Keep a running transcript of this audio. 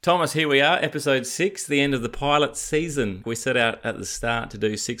Thomas, here we are, episode 6, the end of the pilot season. We set out at the start to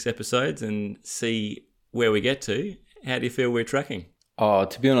do 6 episodes and see where we get to. How do you feel we're tracking? Oh,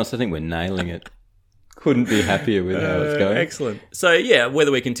 to be honest, I think we're nailing it. Couldn't be happier with how it's going. Excellent. So, yeah,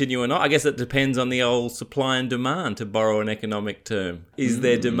 whether we continue or not, I guess it depends on the old supply and demand, to borrow an economic term. Is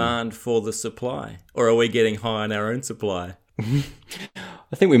there demand for the supply, or are we getting high on our own supply? I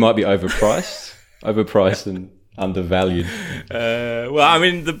think we might be overpriced and undervalued. Well, I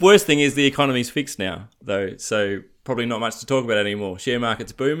mean, the worst thing is the economy's fixed now, though, so probably not much to talk about anymore. Share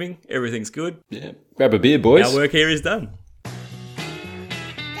market's booming, everything's good. Yeah, grab a beer, boys. Our work here is done.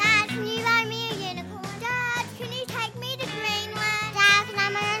 Dad, can you buy me a unicorn? Dad, can you take me to Greenland? Dad, can I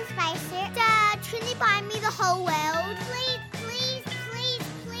have my own spaceship? Dad, can you buy me the whole world?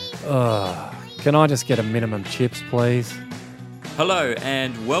 Please. Can I just get a minimum chips, please? Hello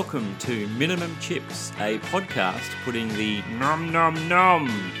and welcome to Minimum Chips, a podcast putting the nom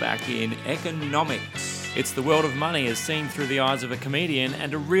back in economics. It's the world of money as seen through the eyes of a comedian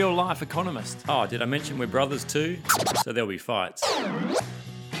and a real-life economist. Oh, did I mention we're brothers too? So there'll be fights.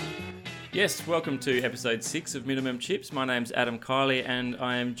 Yes, welcome to episode 6 of Minimum Chips. My name's Adam Kiley and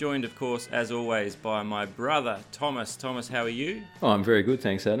I am joined, of course, as always, by my brother, Thomas. Thomas, how are you? Oh, I'm very good,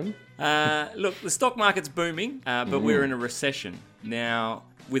 thanks, Adam. Look, the stock market's booming, but we're in a recession. Now,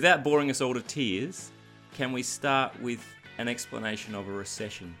 without boring us all to tears, can we start with an explanation of a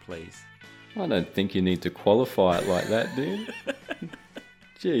recession, please? I don't think you need to qualify it like that, do you?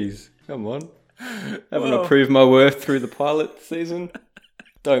 Jeez, come on. Haven't I proved my worth through the pilot season?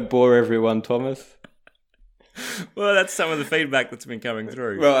 Don't bore everyone, Thomas. Well, that's some of the feedback that's been coming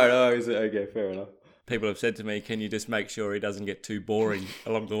through. Right, oh, is it? Okay, fair enough. People have said to me, can you just make sure he doesn't get too boring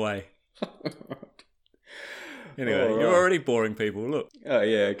along the way? Anyway, All right. You're already boring people, look. Oh,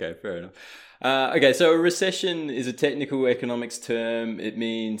 yeah, okay, fair enough. Okay, so a recession is a technical economics term. It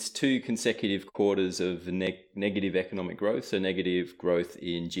means 2 consecutive quarters of negative economic growth, so negative growth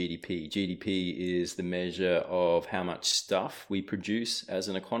in GDP. GDP is the measure of how much stuff we produce as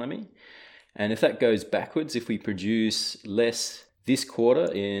an economy. And if that goes backwards, if we produce less this quarter,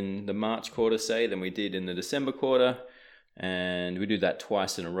 in the March quarter, say, than we did in the December quarter, and we do that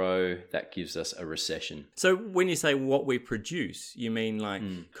twice in a row, that gives us a recession. So when you say what we produce, you mean like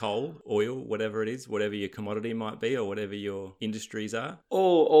coal, oil, whatever it is, whatever your commodity might be or whatever your industries are?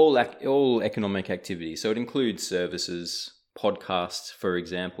 All economic activity. So it includes services, podcasts, for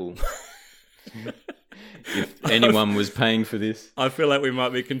example. If anyone was paying for this. I feel like we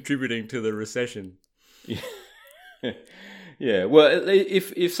might be contributing to the recession. Yeah, well,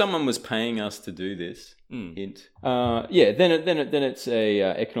 if someone was paying us to do this, then it's a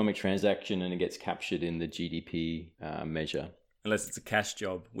economic transaction and it gets captured in the GDP measure. Unless it's a cash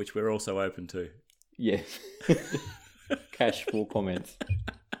job, which we're also open to. Yes. Cash for comments.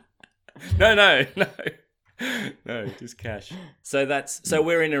 No, just cash. So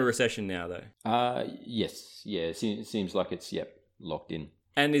we're in a recession now, though. Yes, yeah. It seems like it's locked in.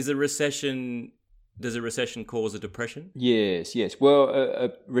 And does a recession cause a depression? Yes. Well,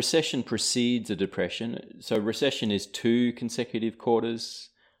 a recession precedes a depression. So recession is 2 consecutive quarters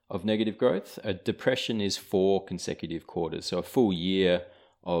of negative growth. A depression is 4 consecutive quarters. So a full year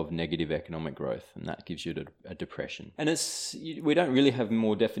of negative economic growth, and that gives you a depression. And we don't really have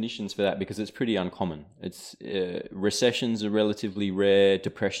more definitions for that because it's pretty uncommon. It's recessions are relatively rare.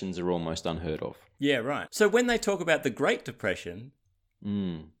 Depressions are almost unheard of. Yeah, right. So when they talk about the Great Depression,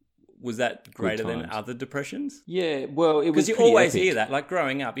 was that greater than other depressions? Yeah, well, it was because you pretty always epic. hear that. Like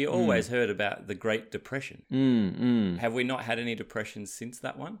growing up, you always heard about the Great Depression. Have we not had any depressions since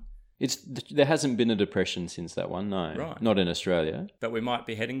that one? There hasn't been a depression since that one, no. Right. Not in Australia. But we might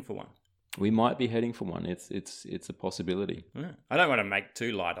be heading for one. We might be heading for one. It's a possibility. Yeah. I don't want to make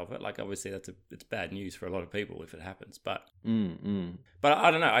too light of it. Like obviously it's bad news for a lot of people if it happens. But but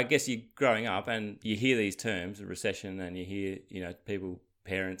I don't know. I guess you're growing up and you hear these terms, the recession, and you hear people,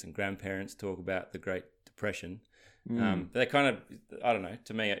 parents and grandparents talk about the Great Depression. They're kind of, I don't know,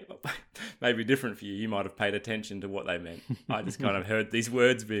 to me, it may be different for you. You might have paid attention to what they meant. I just kind of heard these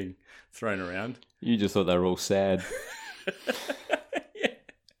words being thrown around. You just thought they were all sad. Yeah.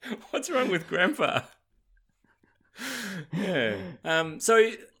 What's wrong with Grandpa? Yeah.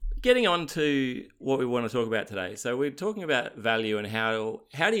 So getting on to what we want to talk about today. So we're talking about value and how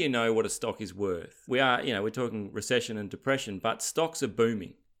do you know what a stock is worth? We're talking recession and depression, but stocks are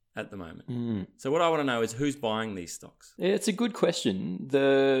booming at the moment. So what I want to know is who's buying these stocks? Yeah, it's a good question.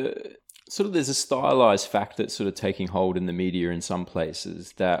 There's a stylized fact that's sort of taking hold in the media in some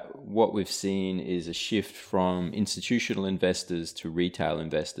places, that what we've seen is a shift from institutional investors to retail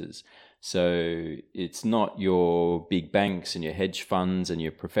investors. So it's not your big banks and your hedge funds and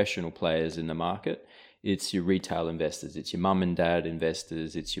your professional players in the market. It's your retail investors. It's your mum and dad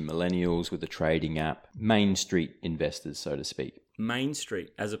investors. It's your millennials with a trading app. Main Street investors, so to speak. Main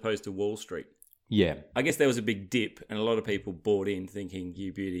Street as opposed to Wall Street. Yeah. I guess there was a big dip and a lot of people bought in thinking,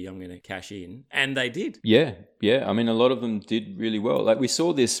 you beauty, I'm going to cash in. And they did. Yeah. I mean, a lot of them did really well. Like we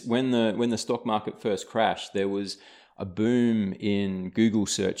saw this when the stock market first crashed, there was a boom in Google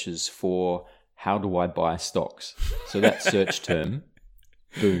searches for how do I buy stocks? So that search term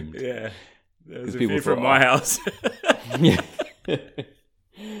boomed. Yeah. There was a people few from thought, my house. Yeah.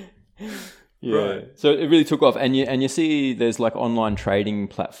 Yeah. Right. So it really took off. And you see there's like online trading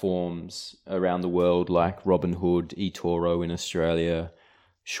platforms around the world like Robinhood, eToro in Australia,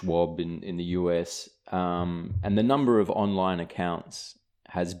 Schwab in the US. And the number of online accounts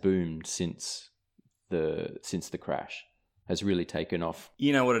has boomed since the crash. Has really taken off.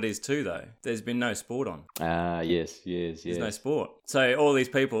 You know what it is too, though? There's been no sport on. Yes. There's no sport. So all these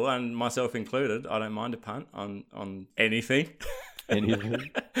people, and myself included, I don't mind a punt on anything.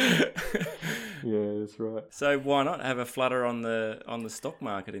 Anything. Yeah, that's right. So why not have a flutter on the stock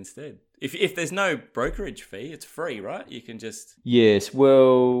market instead? If there's no brokerage fee, it's free, right? You can just... Yes,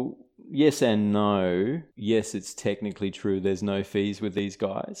 well, yes and no. Yes, it's technically true. There's no fees with these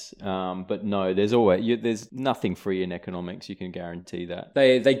guys, but no, there's nothing free in economics. You can guarantee that.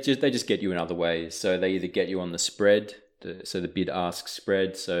 They just get you in other ways. So they either get you on the spread, so the bid-ask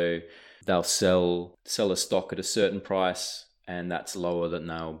spread. So they'll sell a stock at a certain price, and that's lower than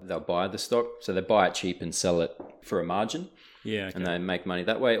they'll buy the stock. So they buy it cheap and sell it for a margin. Yeah, okay. And they make money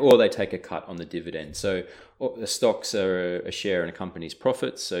that way, or they take a cut on the dividend. So the stocks are a share in a company's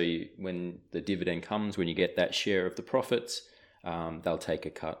profits. So when the dividend comes, when you get that share of the profits, they'll take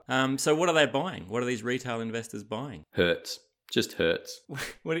a cut. So what are they buying? What are these retail investors buying? Hertz. Just Hertz.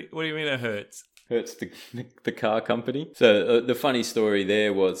 What do you mean it hurts? Hertz, the car company. So the funny story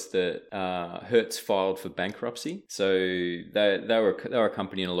there was that Hertz filed for bankruptcy. So they were a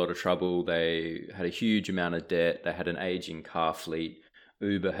company in a lot of trouble. They had a huge amount of debt. They had an aging car fleet.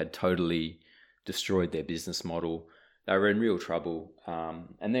 Uber had totally destroyed their business model. They were in real trouble.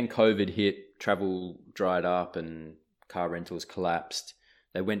 And then COVID hit, travel dried up, and car rentals collapsed.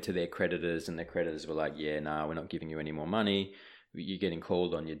 They went to their creditors, and their creditors were like, "Yeah, no, we're not giving you any more money. You're getting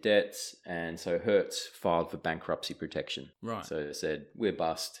called on your debts." And so Hertz filed for bankruptcy protection. Right. So they said, "We're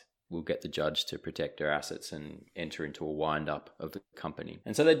bust. We'll get the judge to protect our assets and enter into a wind up of the company."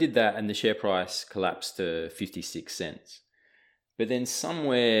 And so they did that, and the share price collapsed to 56 cents. But then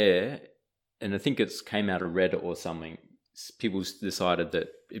somewhere, and I think it came out of Reddit or something, people decided that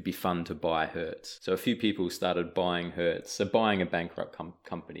it'd be fun to buy Hertz. So a few people started buying Hertz. So buying a bankrupt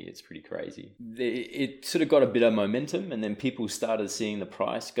company, it's pretty crazy. It sort of got a bit of momentum, and then people started seeing the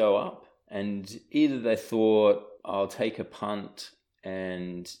price go up. And either they thought, I'll take a punt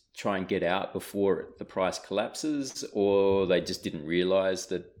and try and get out before the price collapses, or they just didn't realize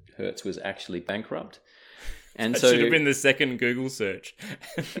that Hertz was actually bankrupt. And That so should have been the second Google search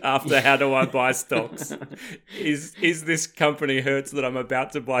after how do I buy stocks. Is this company Hertz that I'm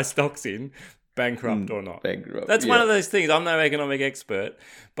about to buy stocks in bankrupt or not? Bankrupt. That's one of those things. I'm no economic expert,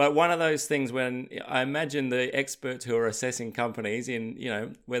 but one of those things when I imagine the experts who are assessing companies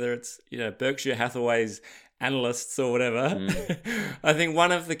in, whether it's, Berkshire Hathaway's analysts or whatever, I think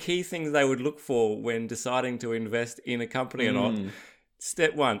one of the key things they would look for when deciding to invest in a company or not,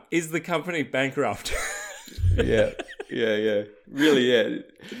 step one, is the company bankrupt? Yeah. Really, yeah.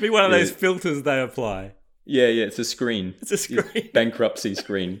 It'd be one of those filters they apply. Yeah, it's a screen. It's a screen. Bankruptcy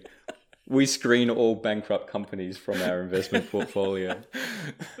screen. We screen all bankrupt companies from our investment portfolio.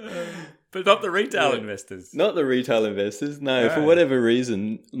 But not the retail investors. Not the retail investors, no. For whatever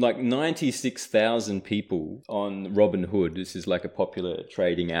reason, like 96,000 people on Robinhood, this is like a popular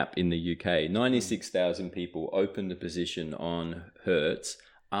trading app in the UK, 96,000 people opened a position on Hertz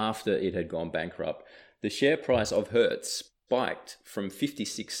after it had gone bankrupt. The share price of Hertz spiked from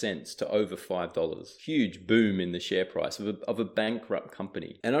 56 cents to over $5. Huge boom in the share price of a bankrupt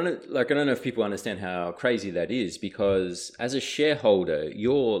company. And I don't know if people understand how crazy that is, because as a shareholder,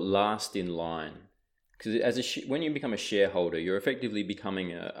 you're last in line. Because when you become a shareholder, you're effectively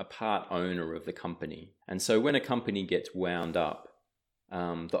becoming a part owner of the company. And so when a company gets wound up,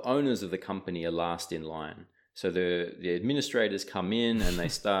 the owners of the company are last in line. So the administrators come in and they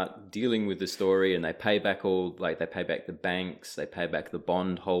start dealing with the story, and they pay back they pay back the banks, they pay back the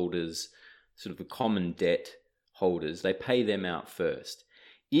bond holders, sort of the common debt holders. They pay them out first.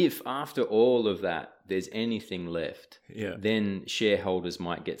 If after all of that there's anything left, then shareholders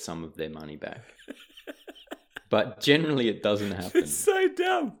might get some of their money back. But generally it doesn't happen. It's so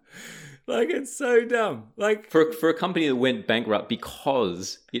dumb. Like, it's so dumb. Like, for a company that went bankrupt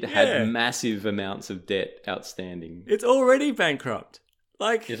because it had massive amounts of debt outstanding. It's already bankrupt.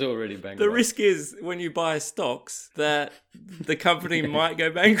 Like, It's already bankrupt. the risk is when you buy stocks that the company might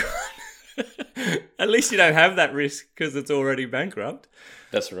go bankrupt. At least you don't have that risk because it's already bankrupt.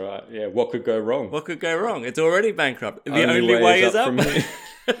 That's right. Yeah. What could go wrong? What could go wrong? It's already bankrupt. The only way is up. from here.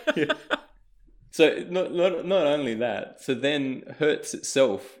 Yeah. So not only that. So then Hertz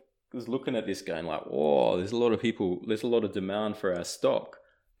itself was looking at this going like, "Oh, there's a lot of demand for our stock.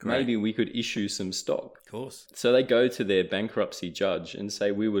 Great. Maybe we could issue some stock." Of course. So they go to their bankruptcy judge and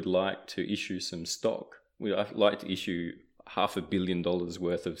say, "We would like to issue some stock. We'd like to issue $500 million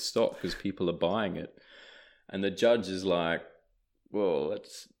worth of stock because people are buying it." And the judge is like, "Well,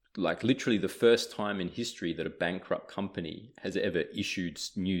 that's like literally the first time in history that a bankrupt company has ever issued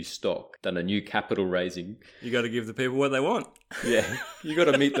new stock, done a new capital raising." You got to give the people what they want. Yeah, you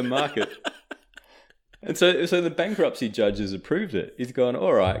got to meet the market. And so the bankruptcy judge has approved it. He's gone,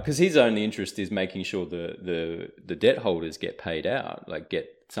 all right, because his only interest is making sure the debt holders get paid out, like get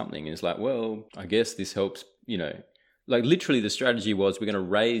something. And it's like, well, I guess this helps, like literally the strategy was we're going to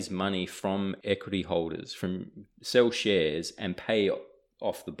raise money from equity holders, from sell shares and pay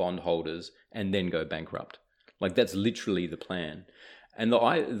off the bond holders and then go bankrupt. Like that's literally the plan. And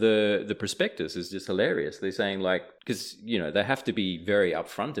the prospectus is just hilarious. They're saying like, because, they have to be very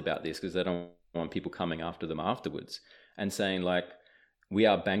upfront about this because they don't want people coming after them afterwards and saying like, we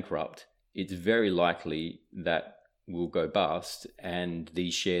are bankrupt. It's very likely that we'll go bust and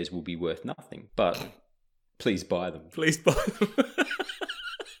these shares will be worth nothing, but please buy them. Please buy them.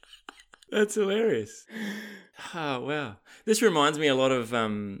 That's hilarious. Oh, wow. This reminds me a lot of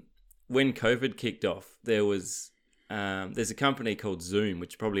when COVID kicked off, there's a company called Zoom,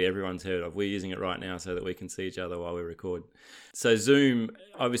 which probably everyone's heard of. We're using it right now so that we can see each other while we record. So Zoom,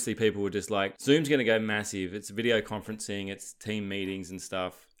 obviously people were just like, Zoom's going to go massive. It's video conferencing, it's team meetings and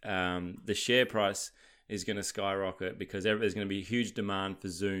stuff. The share price is going to skyrocket because there's going to be a huge demand for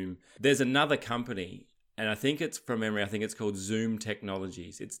Zoom. There's another company, and I think it's from memory, I think it's called Zoom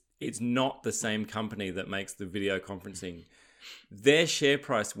Technologies. It's not the same company that makes the video conferencing. Their share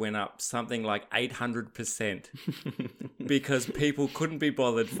price went up something like 800% because people couldn't be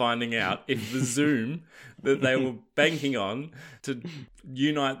bothered finding out if the Zoom that they were banking on to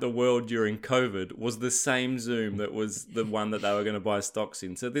unite the world during COVID was the same Zoom that was the one that they were going to buy stocks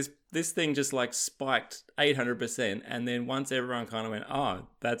in. So this thing just like spiked 800%, and then once everyone kind of went, "Oh,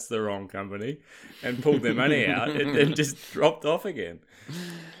 that's the wrong company," and pulled their money out, it then just dropped off again.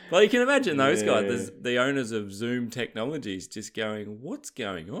 Well, you can imagine those guys, the owners of Zoom Technologies, just going, "What's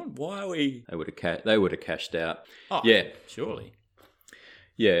going on? Why are we?" They would have cashed out. Oh, yeah, surely.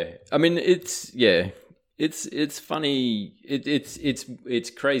 Yeah, I mean, it's funny. It's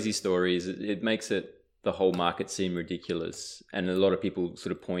crazy stories. It makes the whole market seem ridiculous, and a lot of people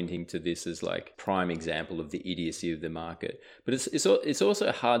sort of pointing to this as like prime example of the idiocy of the market. But it's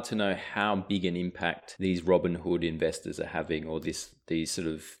also hard to know how big an impact these Robinhood investors are having, or this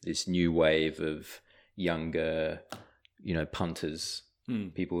new wave of younger, punters,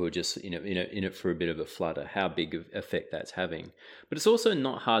 people who are just in it for a bit of a flutter. How big of effect that's having. But it's also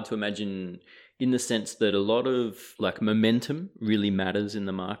not hard to imagine, in the sense that a lot of like momentum really matters in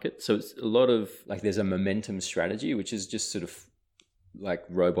the market. So it's a lot of like, there's a momentum strategy, which is just sort of like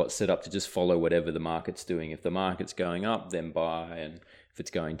robots set up to just follow whatever the market's doing. If the market's going up, then buy, and if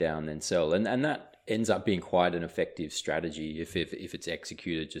it's going down, then sell. And that ends up being quite an effective strategy if it's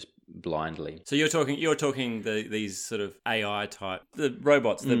executed just blindly. So you're talking these sort of AI type, the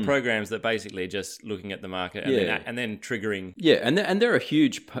robots, the programs that basically just looking at the market and then triggering. Yeah, and they're a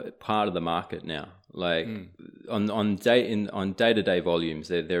huge part of the market now. Like on day-to-day volumes,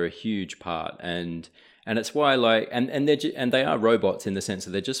 they're a huge part, and it's why like and they are robots in the sense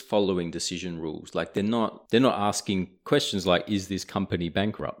that they're just following decision rules. Like they're not asking questions like, is this company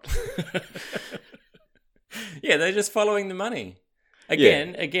bankrupt? Yeah, they're just following the money.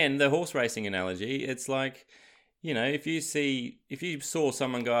 Again, the horse racing analogy, it's like, if you saw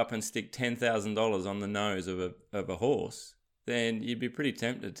someone go up and stick $10,000 on the nose of a horse, then you'd be pretty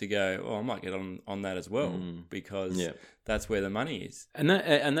tempted to go, "Oh, I might get on that as well," because that's where the money is. And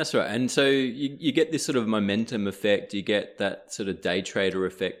that's right. And so you get this sort of momentum effect. You get that sort of day trader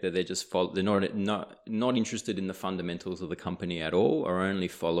effect that they're not interested in the fundamentals of the company at all, or only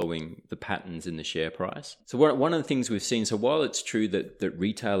following the patterns in the share price. So one of the things we've seen, so while it's true that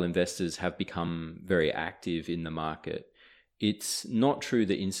retail investors have become very active in the market, it's not true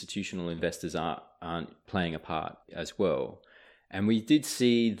that institutional investors aren't playing a part as well. And we did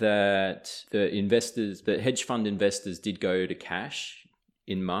see that the hedge fund investors did go to cash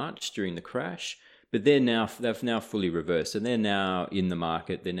in March during the crash, but they've now fully reversed, and they're now in the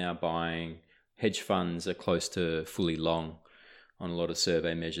market. They're now buying. Hedge funds are close to fully long on a lot of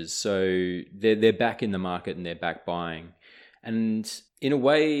survey measures, so they're back in the market and they're back buying. And in a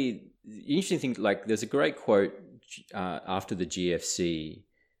way, the interesting thing, like there's a great quote after the GFC.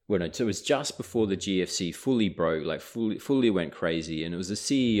 Well, no, so it was just before the GFC fully broke, like fully went crazy, and it was the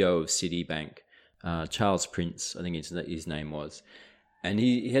CEO of Citibank, Charles Prince, I think his name was, and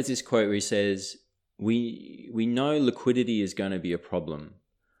he has this quote where he says, "We know liquidity is going to be a problem,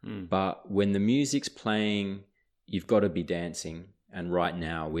 but when the music's playing, you've got to be dancing, and right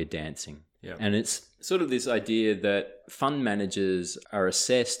now we're dancing." Yeah. And it's sort of this idea that fund managers are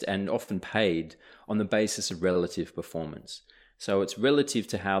assessed and often paid on the basis of relative performance. So it's relative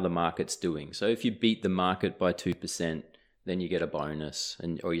to how the market's doing. So if you beat the market by 2%, then you get a bonus,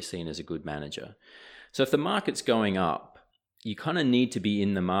 or you're seen as a good manager. So if the market's going up, you kind of need to be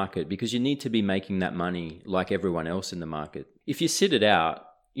in the market because you need to be making that money like everyone else in the market. If you sit it out,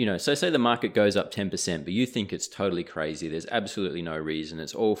 so say the market goes up 10%, but you think it's totally crazy. There's absolutely no reason.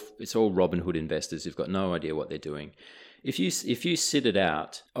 It's all Robin Hood investors who've got no idea what they're doing. If you sit it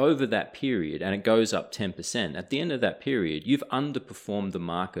out over that period and it goes up 10%, at the end of that period, you've underperformed the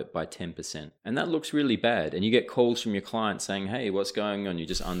market by 10%. And that looks really bad. And you get calls from your clients saying, "Hey, what's going on? You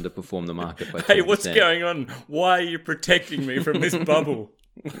just underperformed the market by 10%. Hey, what's going on? Why are you protecting me from this bubble?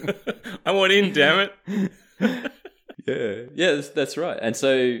 I want in, damn it." Yeah, that's right. And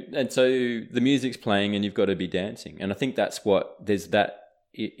so the music's playing and you've got to be dancing. And I think there's that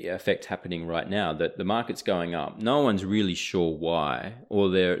effect happening right now, that the market's going up. No one's really sure why, or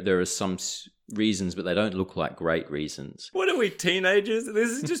there are some reasons, but they don't look like great reasons. What are we, teenagers? This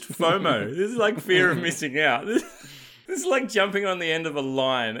is just FOMO. This is like fear of missing out. This is like jumping on the end of a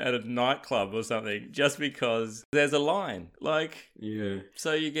line at a nightclub or something just because there's a line.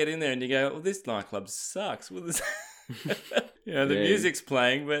 So you get in there and you go, "Well, this nightclub sucks." Well, the music's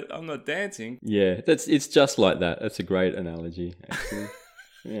playing, but I'm not dancing. Yeah, it's just like that. That's a great analogy, actually.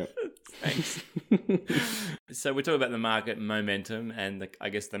 Yeah. Thanks. So we're talking about the market momentum and I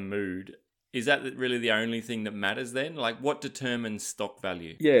guess the mood. Is that really the only thing that matters then? Like, what determines stock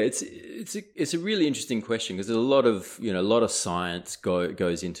value? Yeah, it's a really interesting question because there's a lot of science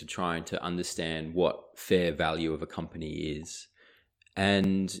goes into trying to understand what fair value of a company is.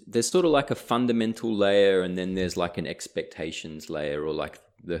 And there's sort of like a fundamental layer, and then there's like an expectations layer, or like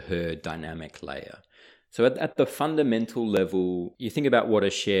the herd dynamic layer. So at the fundamental level, you think about what a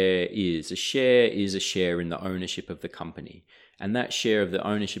share is. A share is a share in the ownership of the company. And that share of the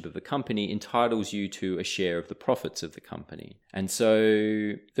ownership of the company entitles you to a share of the profits of the company. And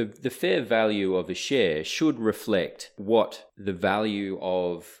so the fair value of a share should reflect what the value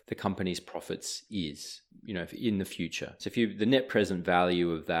of the company's profits is, in the future. So if the net present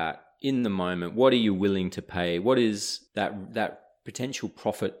value of that in the moment, what are you willing to pay? What is that potential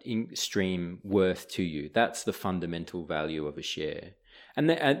profit stream worth to you? That's the fundamental value of a share. And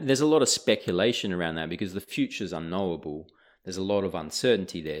there's a lot of speculation around that because the future's unknowable. There's a lot of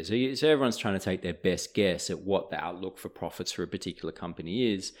uncertainty there. So everyone's trying to take their best guess at what the outlook for profits for a particular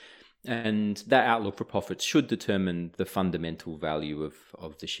company is. And that outlook for profits should determine the fundamental value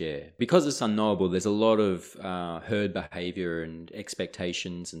of the share. Because it's unknowable, there's a lot of herd behavior and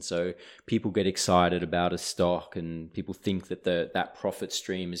expectations. And so people get excited about a stock and people think that that profit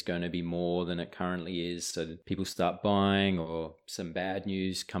stream is going to be more than it currently is. So people start buying, or some bad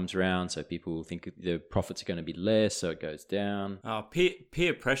news comes around. So people think the profits are going to be less, so it goes down.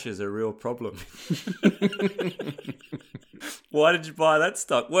 Peer pressure is a real problem. Why did you buy that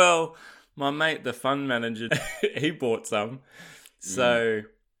stock? Well, my mate, the fund manager, he bought some. So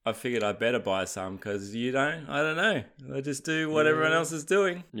I figured I better buy some because I don't know. I just do what everyone else is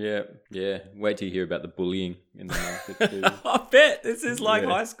doing. Yeah. Wait till you hear about the bullying in the market too. I bet. This is like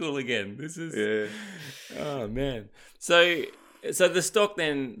high school again. This is... Yeah. Oh, man. So the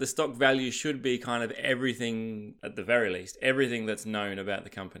stock value should be kind of everything, at the very least, everything that's known about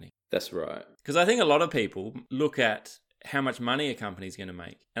the company. That's right. Because I think a lot of people look at how much money a company's going to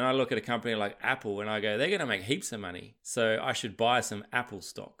make. And I look at a company like Apple and I go, they're going to make heaps of money, so I should buy some Apple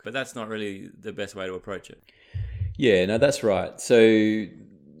stock. But that's not really the best way to approach it. Yeah, no, that's right. So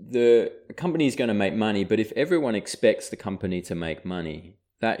the company is going to make money, but if everyone expects the company to make money,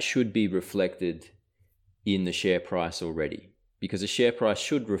 that should be reflected in the share price already, because the share price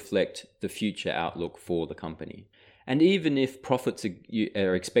should reflect the future outlook for the company. And even if profits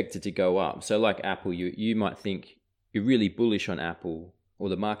are expected to go up, so like Apple, you might think you're really bullish on Apple, or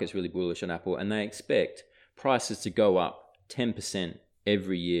the market's really bullish on Apple, and they expect prices to go up 10%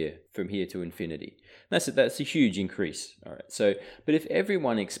 every year from here to infinity. That's a huge increase. All right. So, but if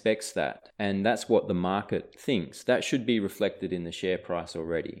everyone expects that, and that's what the market thinks, that should be reflected in the share price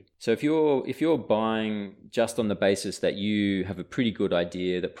already. So if you're buying just on the basis that you have a pretty good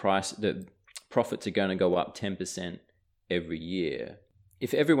idea that profits are going to go up 10% every year,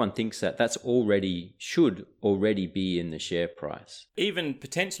 if everyone thinks that, should already be in the share price. Even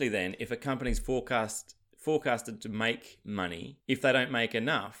potentially then, if a company's forecasted to make money, if they don't make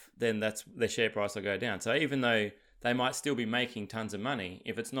enough, then their share price will go down. So even though they might still be making tons of money,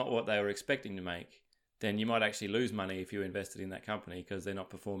 if it's not what they were expecting to make, then you might actually lose money if you invested in that company because they're not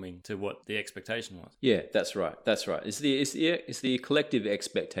performing to what the expectation was. Yeah, that's right. It's the collective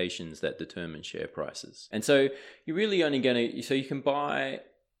expectations that determine share prices. And so you're really only so you can buy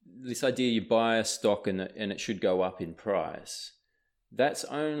this idea, you buy a stock and it should go up in price. That's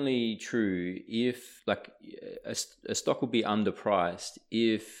only true if, like, a stock will be underpriced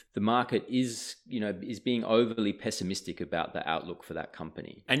if the market is being overly pessimistic about the outlook for that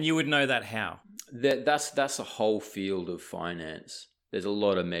company. And you would know that how? That's a whole field of finance. There's a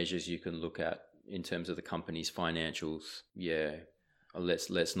lot of measures you can look at in terms of the company's financials. Yeah,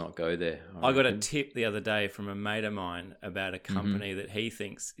 let's not go there. I got a tip the other day from a mate of mine about a company that he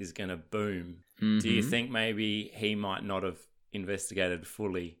thinks is going to boom. Mm-hmm. Do you think maybe he might not have investigated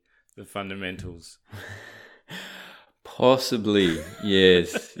fully the fundamentals? Possibly,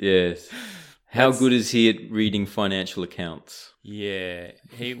 yes. How good is he at reading financial accounts? Yeah,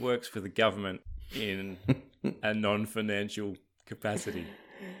 he works for the government in a non-financial capacity.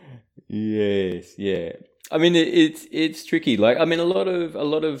 Yes, yeah. I mean, it's tricky. Like, I mean, a lot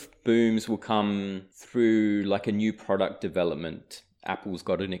of booms will come through like a new product development. Apple's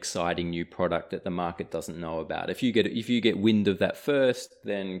got an exciting new product that the market doesn't know about. If you get wind of that first,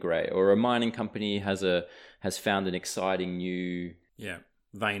 then great. Or a mining company has found an exciting new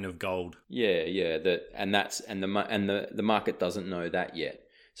vein of gold. Yeah. The market doesn't know that yet.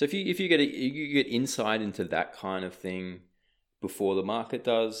 So if you get insight into that kind of thing before the market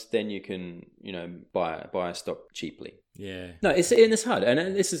does, then you can buy a stock cheaply. Yeah. No, it's hard,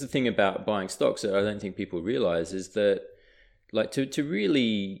 and this is the thing about buying stocks that I don't think people realize is that, like, to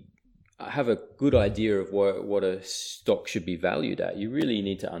really have a good idea of what a stock should be valued at, you really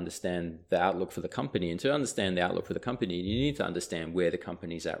need to understand the outlook for the company. And to understand the outlook for the company, you need to understand where the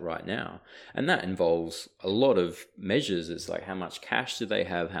company's at right now. And that involves a lot of measures. It's like, how much cash do they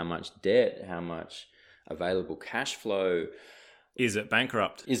have? How much debt? How much available cash flow? Is it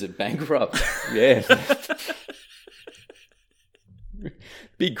bankrupt? Yeah.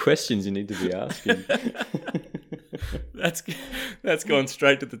 Big questions you need to be asking. That's gone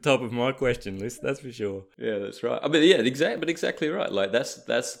straight to the top of my question list. That's for sure. Yeah, that's right. But yeah, exactly right. Like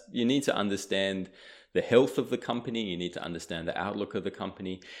that's you need to understand the health of the company. You need to understand the outlook of the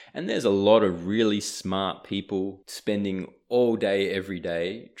company. And there's a lot of really smart people spending all day, every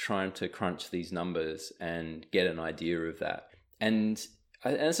day, trying to crunch these numbers and get an idea of that. And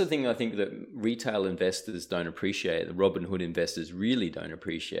that's the thing I think that retail investors don't appreciate, the Robinhood investors really don't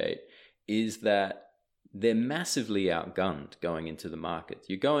appreciate, is that they're massively outgunned going into the market.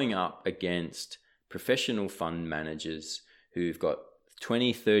 You're going up against professional fund managers who've got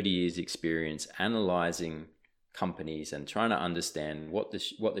 20, 30 years experience analyzing companies and trying to understand what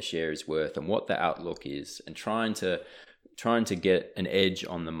the share is worth and what the outlook is, and trying to get an edge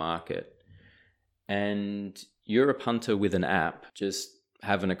on the market. And you're a punter with an app just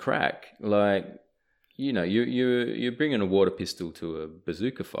having a crack. Like, you're bringing a water pistol to a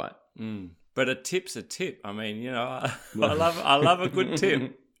bazooka fight. But a tip's a tip. I mean, I love a good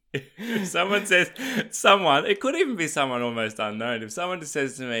tip. If someone says, it could even be someone almost unknown. If someone just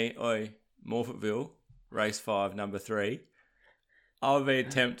says to me, "Oi, Morphettville, race 5, number 3," I'll be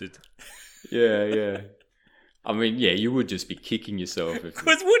tempted. Yeah. I mean, yeah, you would just be kicking yourself.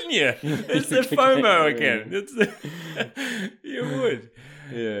 Because wouldn't you? It's the FOMO again. You would.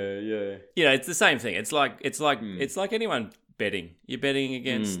 Yeah. It's the same thing. It's like anyone betting. You're betting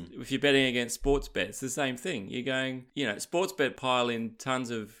against, if you're betting against sports bets, it's the same thing. You're going, sports bet pile in tons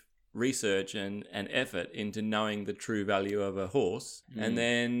of research and effort into knowing the true value of a horse, and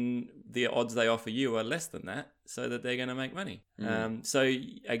then the odds they offer you are less than that, so that they're going to make money. So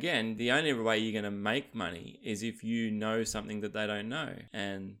again, the only way you're going to make money is if you know something that they don't know,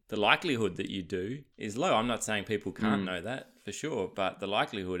 and the likelihood that you do is low. I'm not saying people can't know that for sure, but the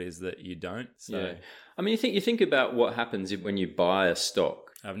likelihood is that you don't. So yeah. I mean, you think about what happens when you buy a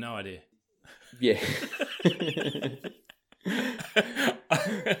stock. I have no idea. Yeah.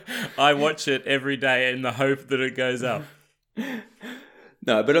 I watch it every day in the hope that it goes up.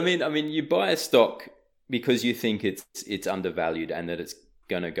 No, but I mean, you buy a stock because you think it's undervalued and that it's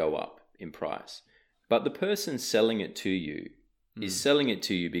going to go up in price. But the person selling it to you is selling it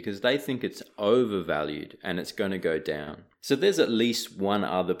to you because they think it's overvalued and it's going to go down. So there's at least one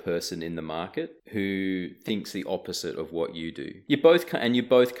other person in the market who thinks the opposite of what you do. You both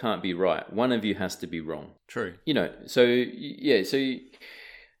can't be right. One of you has to be wrong. True. You know,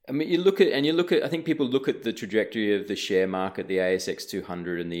 I mean, you look at, I think people look at the trajectory of the share market, the ASX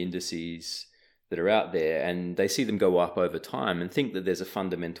 200 and the indices that are out there, and they see them go up over time and think that there's a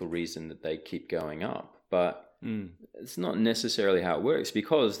fundamental reason that they keep going up. But it's not necessarily how it works,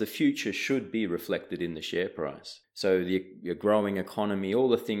 because the future should be reflected in the share price. So your growing economy, all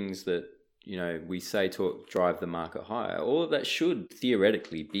the things that, you know, we say to drive the market higher, all of that should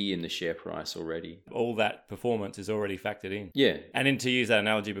theoretically be in the share price already. All that performance is already factored in. Yeah. And then to use that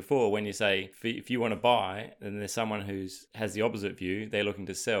analogy before, when you say if you want to buy and there's someone who has the opposite view, they're looking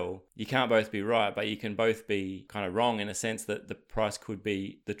to sell, you can't both be right, but you can both be kind of wrong in a sense that the price could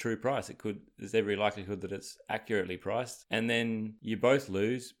be the true price. There's every likelihood that it's accurately priced. And then you both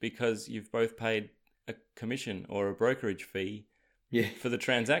lose because you've both paid a commission or a brokerage fee for the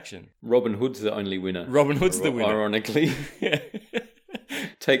transaction. Robin Hood's the only winner. Robin Hood's the winner. Ironically. Yeah.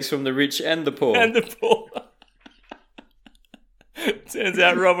 Takes from the rich and the poor. And the poor. Turns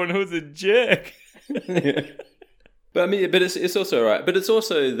out Robin Hood's a jerk. Yeah. But I mean, but it's also right. But it's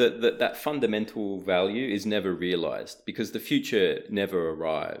also that fundamental value is never realized, because the future never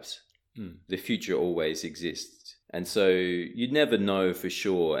arrives. The future always exists. And so you'd never know for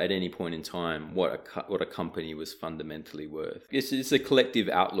sure at any point in time what a company was fundamentally worth. It's a collective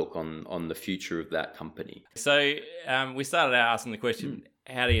outlook on the future of that company. So we started out asking the question,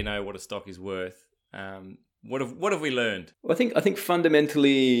 how do you know what a stock is worth? What have we learned? Well, I think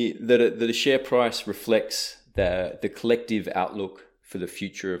fundamentally that a share price reflects the collective outlook for the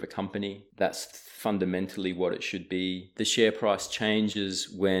future of a company. That's fundamentally what it should be. The share price changes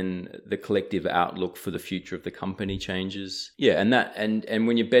when the collective outlook for the future of the company changes. Yeah, and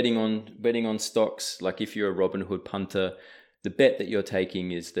when you're betting on stocks, like if you're a Robinhood punter, the bet that you're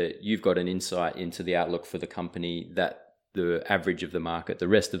taking is that you've got an insight into the outlook for the company that the average of the market, the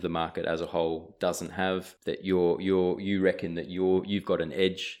rest of the market as a whole, doesn't have. That you reckon that you've got an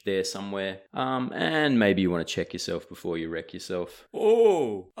edge there somewhere, and maybe you want to check yourself before you wreck yourself.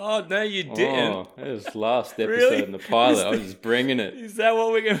 Oh no, you didn't. Oh, that was last episode Really? in the pilot. I was just bringing it. Is that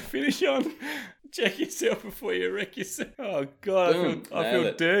what we're going to finish on? Check yourself before you wreck yourself. Oh God, Boom, I nailed feel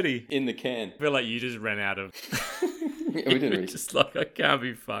it. dirty. In the can. I feel like you just ran out of. Yeah, we didn't really. Just like, I can't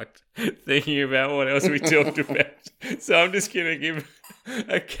be fucked thinking about what else we talked about. So I'm just going to give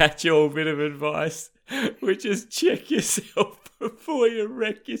a catch-all bit of advice, which is check yourself before you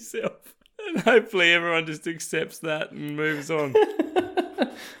wreck yourself. And hopefully everyone just accepts that and moves on.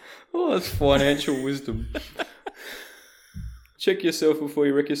 Oh, that's financial wisdom. Check yourself before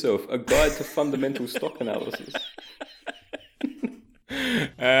you wreck yourself. A guide to fundamental stock analysis.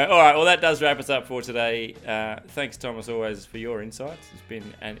 All right, well, that does wrap us up for today. Thanks, Tom, as always, for your insights. It's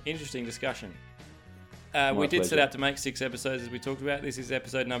been an interesting discussion. We did set pleasure. out to make 6 episodes, as we talked about. This is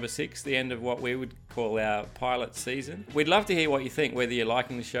episode number 6, the end of what we would call our pilot season. We'd love to hear what you think, whether you're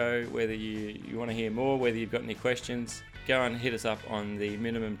liking the show, whether you want to hear more, whether you've got any questions. Go and hit us up on the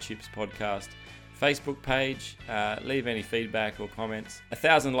Minimum Chips Podcast Facebook page. Leave any feedback or comments.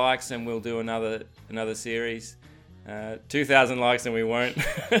 1,000 likes and we'll do another series. 2,000 likes and we won't.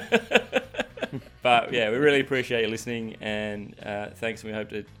 But yeah, we really appreciate you listening, and thanks, and we hope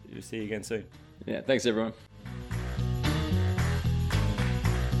to see you again soon. Yeah, thanks everyone.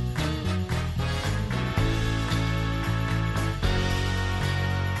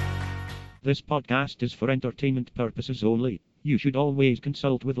 This podcast is for entertainment purposes only. You should always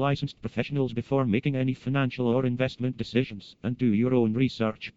consult with licensed professionals before making any financial or investment decisions, and do your own research.